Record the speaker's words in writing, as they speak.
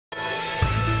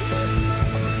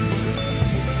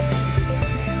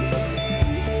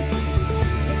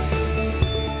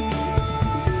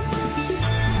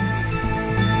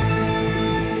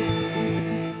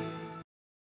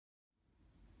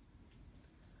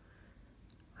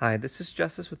Hi, this is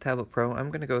Justice with Tablet Pro. I'm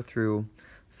going to go through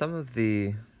some of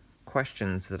the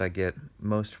questions that I get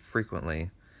most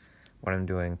frequently when I'm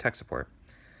doing tech support.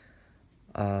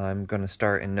 I'm going to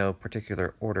start in no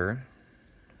particular order.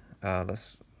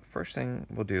 First thing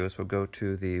we'll do is we'll go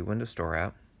to the Windows Store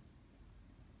app.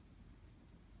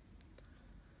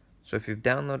 So if you've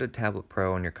downloaded Tablet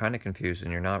Pro and you're kind of confused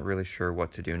and you're not really sure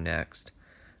what to do next,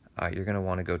 you're going to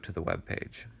want to go to the web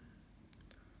page.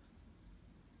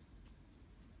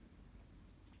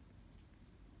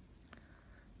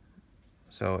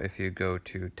 So if you go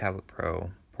to Tablet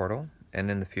Pro portal, and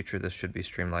in the future this should be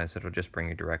streamlined, so it'll just bring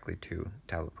you directly to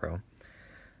Tablet Pro.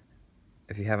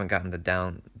 If you haven't gotten the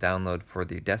download for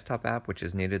the desktop app, which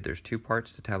is needed, there's two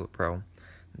parts to Tablet Pro.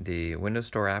 The Windows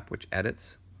Store app, which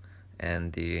edits,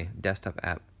 and the desktop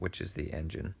app, which is the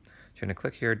engine. So you're going to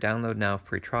click here, download now,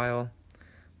 free trial,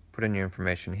 put in your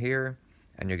information here,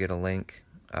 and you'll get a link.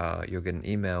 You'll get an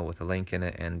email with a link in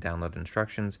it and download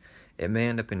instructions. It may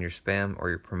end up in your spam or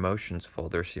your promotions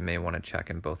folder, so you may want to check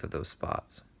in both of those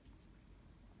spots.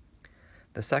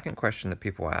 The second question that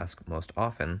people ask most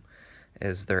often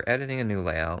is they're editing a new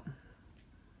layout.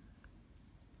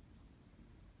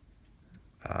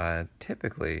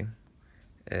 Typically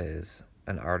is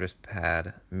an artist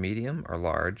pad medium or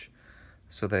large.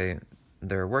 So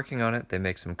they're working on it, they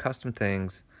make some custom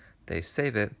things, they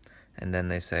save it, and then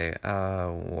they say,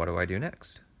 what do I do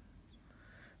next?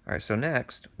 Alright, so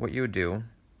next, what you would do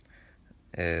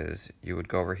is you would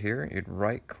go over here, you'd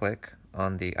right click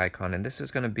on the icon, and this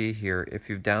is going to be here. If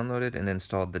you've downloaded and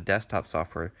installed the desktop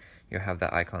software, you'll have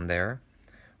that icon there,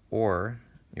 or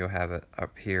you'll have it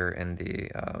up here in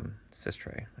the sys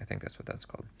tray. I think that's what that's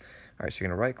called. Alright, so you're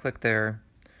going to right click there,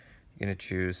 you're going to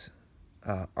choose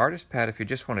artist pad if you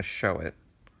just want to show it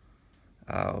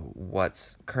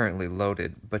what's currently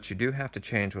loaded, but you do have to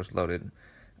change what's loaded.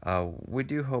 We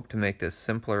do hope to make this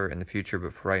simpler in the future,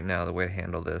 but for right now, the way to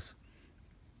handle this,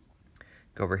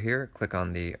 go over here, click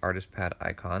on the artist pad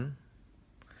icon,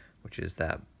 which is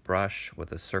that brush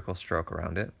with a circle stroke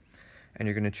around it, and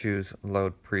you're going to choose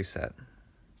load preset.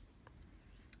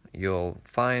 You'll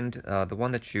find the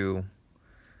one that you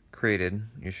created.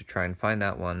 You should try and find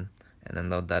that one and then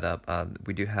load that up.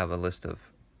 We do have a list of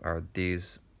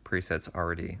these presets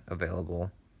already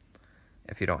available.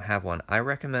 If you don't have one, I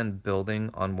recommend building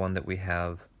on one that we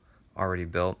have already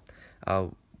built.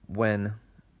 When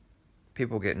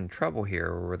people get in trouble here,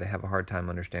 or where they have a hard time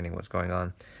understanding what's going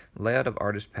on, layout of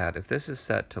artist pad, if this is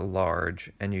set to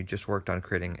large and you just worked on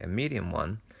creating a medium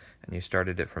one and you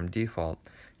started it from default,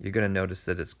 you're going to notice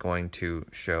that it's going to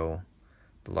show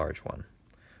the large one,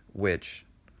 which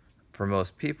for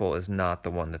most people is not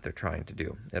the one that they're trying to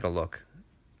do. It'll look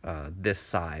this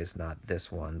size, not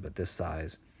this one, but this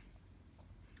size,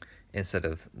 instead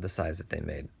of the size that they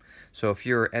made. So if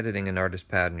you're editing an artist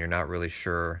pad and you're not really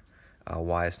sure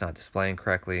why it's not displaying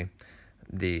correctly,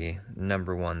 the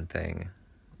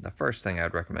first thing I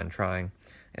would recommend trying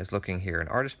is looking here in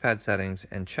artist pad settings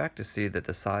and check to see that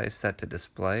the size set to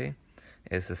display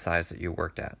is the size that you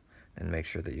worked at, and make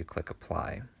sure that you click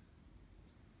apply.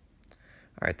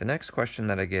 Alright, the next question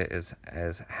that I get is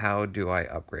how do I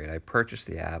upgrade? I purchased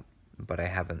the app, but I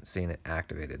haven't seen it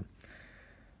activated.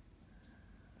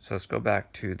 So let's go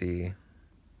back to the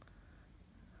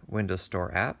Windows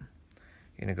Store app.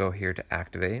 You're going to go here to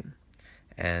activate,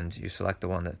 and you select the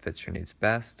one that fits your needs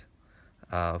best.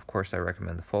 Of course, I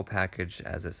recommend the full package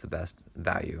as it's the best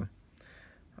value.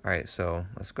 Alright, so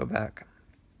let's go back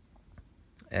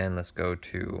and let's go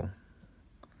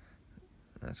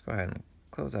ahead and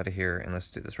close out of here, and let's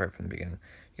do this right from the beginning.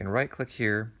 You can right click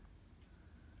here,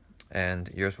 and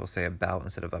yours will say about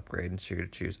instead of upgrade, so you're going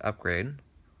to choose upgrade.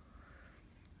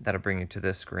 That'll bring you to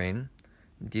this screen.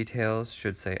 Details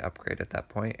should say upgrade at that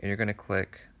point, and you're going to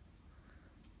click,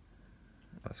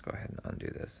 let's go ahead and undo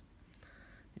this.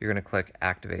 You're going to click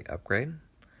activate upgrade,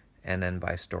 and then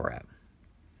by store app.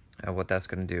 And what that's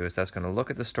going to do is that's going to look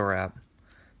at the store app,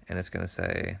 and it's going to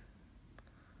say,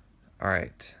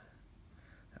 alright,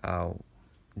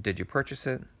 did you purchase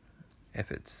it? If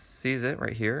it sees it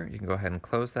right here, you can go ahead and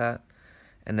close that,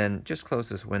 and then just close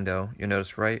this window. You'll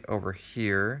notice right over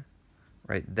here,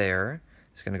 right there,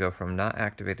 it's going to go from not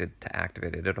activated to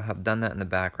activated. It'll have done that in the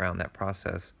background. That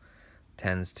process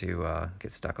tends to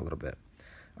get stuck a little bit.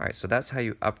 Alright, so that's how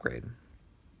you upgrade.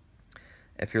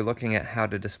 If you're looking at how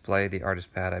to display the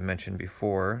artist pad I mentioned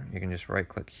before, you can just right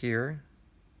click here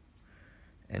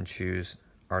and choose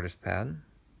artist pad,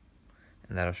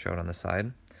 and that'll show it on the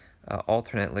side.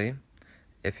 Alternately,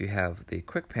 if you have the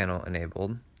quick panel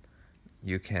enabled,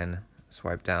 you can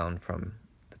swipe down from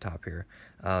the top here.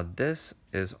 This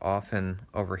is often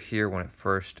over here when it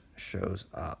first shows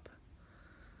up.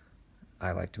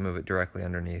 I like to move it directly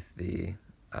underneath the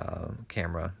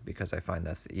camera because I find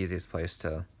that's the easiest place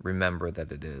to remember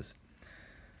that it is.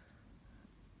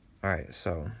 Alright,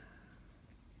 so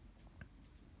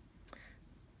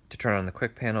to turn on the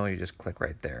quick panel, you just click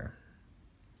right there.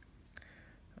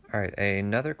 Alright,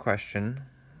 another question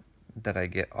that I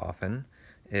get often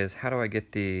is how do I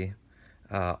get the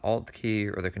Alt key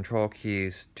or the Control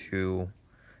keys to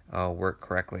work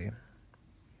correctly?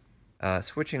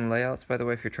 Switching layouts, by the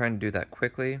way, if you're trying to do that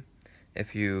quickly,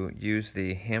 if you use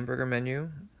the hamburger menu,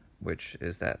 which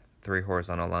is that 3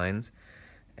 horizontal lines,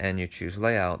 and you choose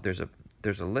layout, there's a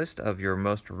list of your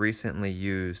most recently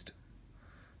used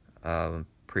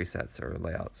presets or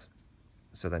layouts.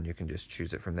 So then you can just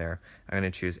choose it from there. I'm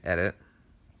going to choose edit.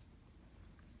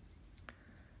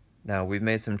 Now we've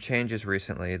made some changes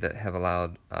recently that have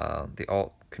allowed the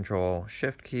Alt, Control,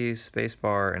 Shift keys,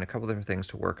 spacebar, and a couple different things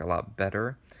to work a lot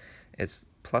better. It's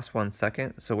 +1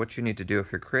 second, so what you need to do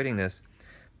if you're creating this,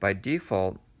 by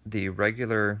default, the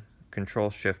regular Control,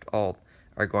 Shift, Alt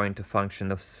are going to function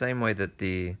the same way that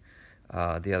the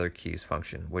other keys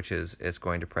function, which is it's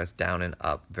going to press down and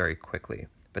up very quickly.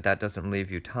 But that doesn't leave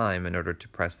you time in order to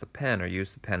press the pen or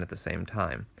use the pen at the same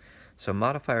time. So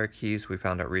modifier keys, we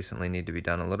found out recently, need to be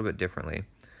done a little bit differently.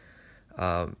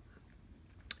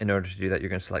 In order to do that, you're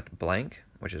going to select blank,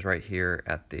 which is right here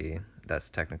at that's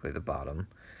technically the bottom.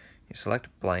 You select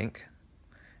blank,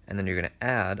 and then you're going to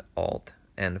add Alt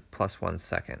and +1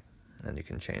 second. And you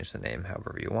can change the name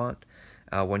however you want.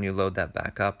 When you load that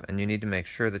back up, and you need to make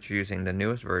sure that you're using the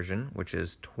newest version, which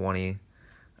is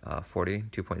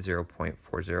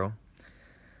 2.0.40.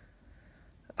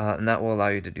 And that will allow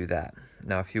you to do that.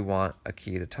 Now if you want a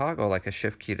key to toggle, like a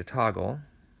shift key to toggle,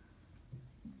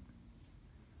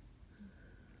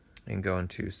 you can go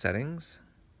into settings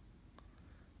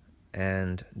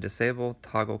and disable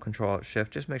toggle control alt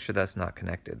shift. Just make sure that's not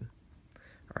connected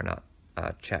or not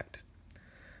checked.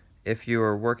 If you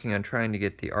are working on trying to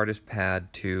get the artist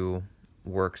pad to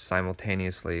work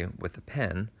simultaneously with the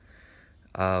pen,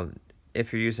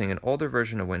 if you're using an older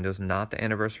version of Windows, not the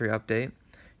anniversary update,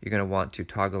 you're going to want to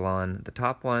toggle on the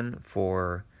top one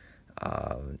for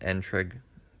N-Trig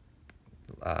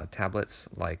tablets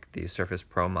like the Surface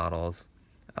Pro models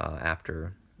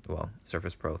after, well,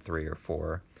 Surface Pro 3 or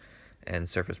 4 and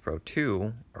Surface Pro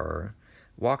 2 or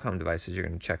Wacom devices. You're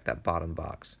going to check that bottom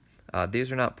box.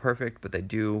 These are not perfect, but they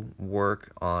do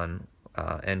work on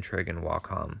N-Trig and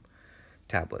Wacom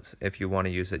tablets. If you want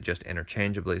to use it just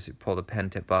interchangeably, so you pull the pen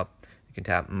tip up, you can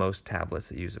tap. Most tablets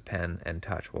that use a pen and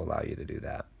touch will allow you to do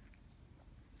that.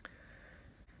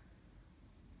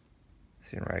 So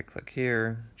you can right click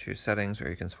here, choose settings, or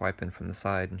you can swipe in from the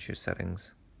side and choose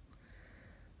settings.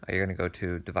 You're going to go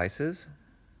to devices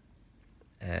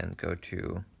and go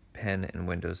to pen and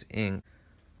Windows Ink.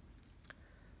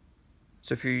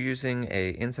 So if you're using a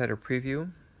insider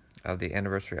preview of the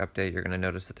anniversary update, you're going to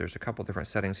notice that there's a couple different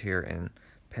settings here in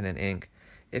pen and ink.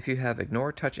 If you have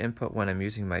ignore touch input when I'm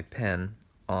using my pen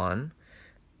on,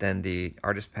 then the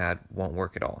artist pad won't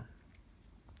work at all.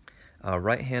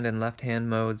 Right hand and left hand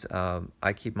modes,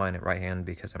 I keep mine at right hand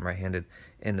because I'm right handed.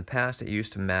 In the past it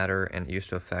used to matter and it used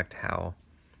to affect how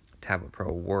Tablet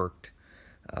Pro worked.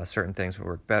 Certain things would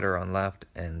work better on left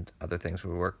and other things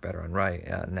would work better on right.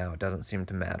 Now it doesn't seem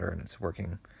to matter and it's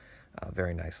working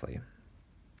very nicely.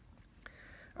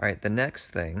 Alright, the next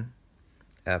thing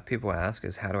people ask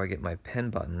is how do I get my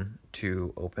pen button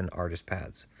to open artist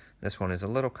pads? This one is a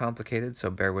little complicated,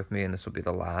 so bear with me, and this will be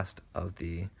the last of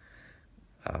the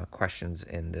questions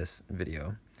in this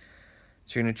video.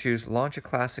 So you're going to choose launch a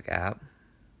classic app,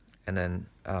 and then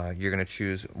you're going to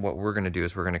choose, what we're going to do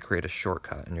is we're going to create a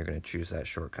shortcut, and you're going to choose that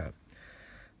shortcut.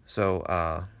 So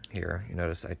here, you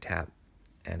notice I tap,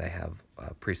 and I have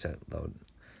a preset load.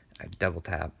 I double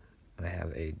tap, and I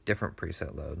have a different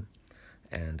preset load,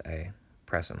 and I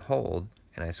press and hold,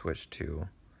 and I switch to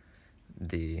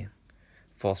the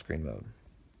full screen mode.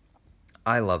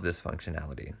 I love this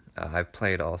functionality. I've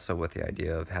played also with the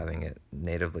idea of having it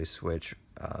natively switch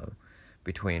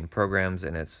between programs,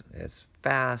 and it's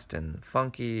fast and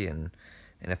funky, and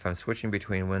if I'm switching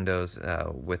between windows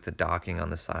with the docking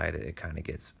on the side, it kind of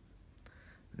gets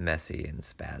messy and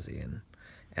spazzy, and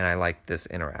I like this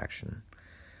interaction.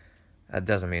 That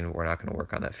doesn't mean we're not going to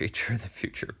work on that feature in the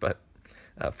future, but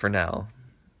for now.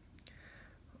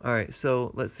 Alright,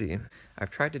 so let's see. I've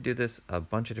tried to do this a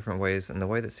bunch of different ways, and the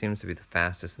way that seems to be the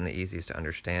fastest and the easiest to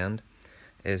understand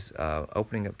is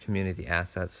opening up Community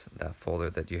Assets, that folder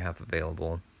that you have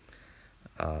available.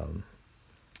 You're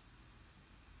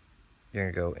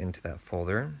going to go into that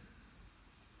folder.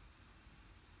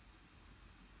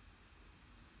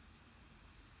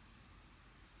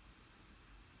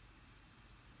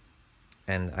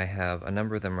 and I have a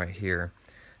number of them right here.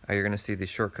 You're going to see these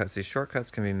shortcuts. These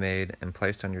shortcuts can be made and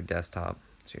placed on your desktop.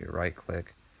 So you right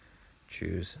click,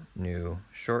 choose new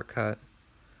shortcut,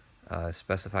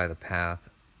 specify the path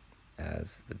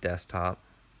as the desktop.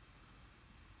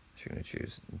 So you're going to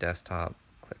choose desktop,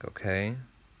 click OK.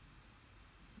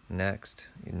 Next,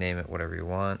 you name it whatever you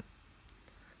want.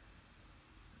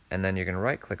 And then you're going to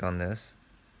right click on this,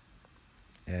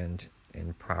 and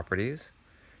in properties,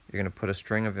 you're going to put a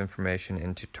string of information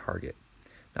into target.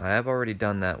 Now I have already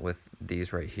done that with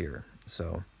these right here.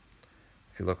 So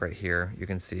if you look right here, you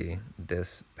can see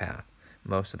this path.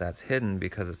 Most of that's hidden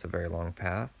because it's a very long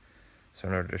path. So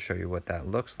in order to show you what that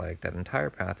looks like, that entire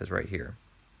path is right here.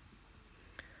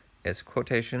 It's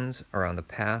quotations around the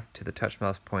path to the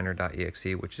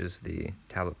touchmousepointer.exe, which is the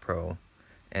Tablet Pro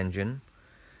engine.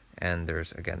 And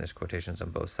there's quotations on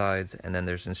both sides, and then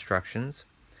there's instructions,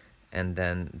 and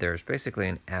then there's basically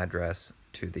an address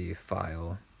to the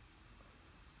file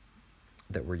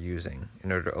that we're using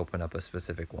in order to open up a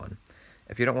specific one.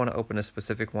 If you don't want to open a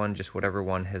specific one, just whatever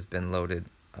one has been loaded,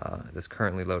 that's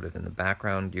currently loaded in the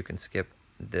background, you can skip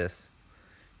this,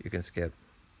 you can skip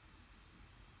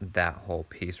that whole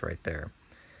piece right there.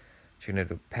 So you're going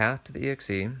to do path to the exe,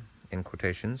 in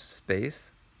quotations,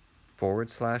 space,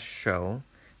 /show,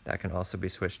 that can also be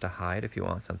switched to hide if you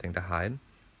want something to hide,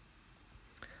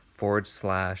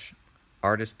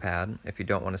 /artist pad. If you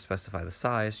don't want to specify the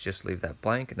size, just leave that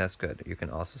blank and that's good. You can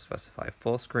also specify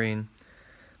full screen,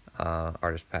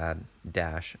 artist pad,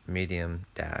 dash medium,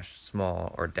 dash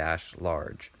small, or dash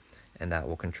large, and that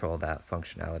will control that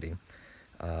functionality.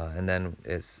 And then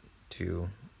is to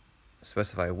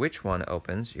specify which one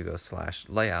opens, you go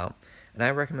 /layout, and I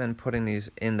recommend putting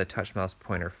these in the touch mouse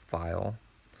pointer file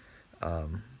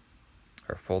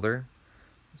or folder,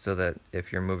 so that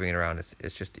if you're moving it around,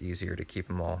 it's just easier to keep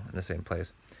them all in the same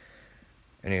place.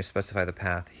 And you specify the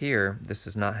path here. This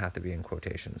does not have to be in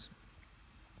quotations,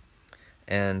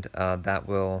 and that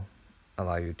will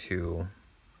allow you to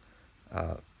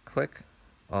click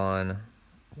on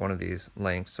one of these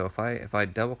links. So if I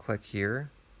double click here,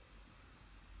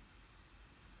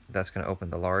 that's going to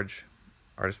open the large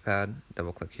artist pad.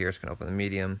 Double click here, it's going to open the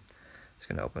medium. It's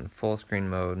going to open full screen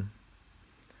mode.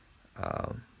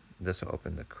 This will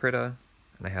open the Krita,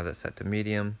 and I have that set to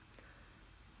medium.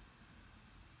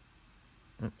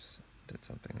 Oops, did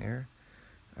something there.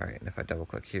 All right, and if I double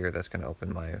click here, that's going to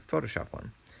open my Photoshop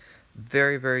one.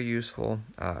 Very, very useful.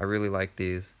 I really like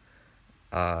these,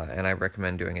 and I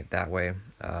recommend doing it that way.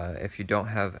 If you don't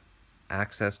have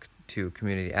access to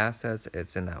community assets,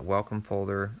 it's in that welcome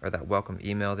folder, or that welcome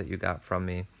email that you got from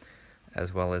me,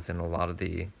 as well as in a lot of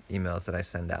the emails that I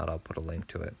send out. I'll put a link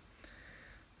to it.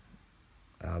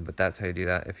 But that's how you do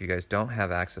that. If you guys don't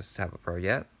have access to Tablet Pro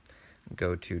yet,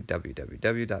 go to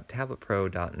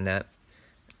www.tabletpro.net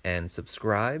and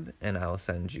subscribe, and I'll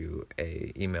send you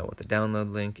an email with the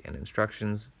download link and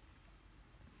instructions,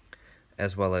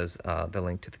 as well as the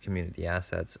link to the community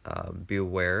assets. Be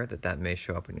aware that that may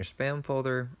show up in your spam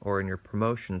folder or in your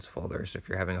promotions folder, so if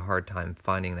you're having a hard time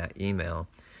finding that email,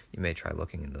 you may try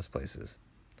looking in those places.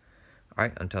 All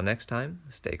right, until next time,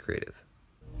 stay creative.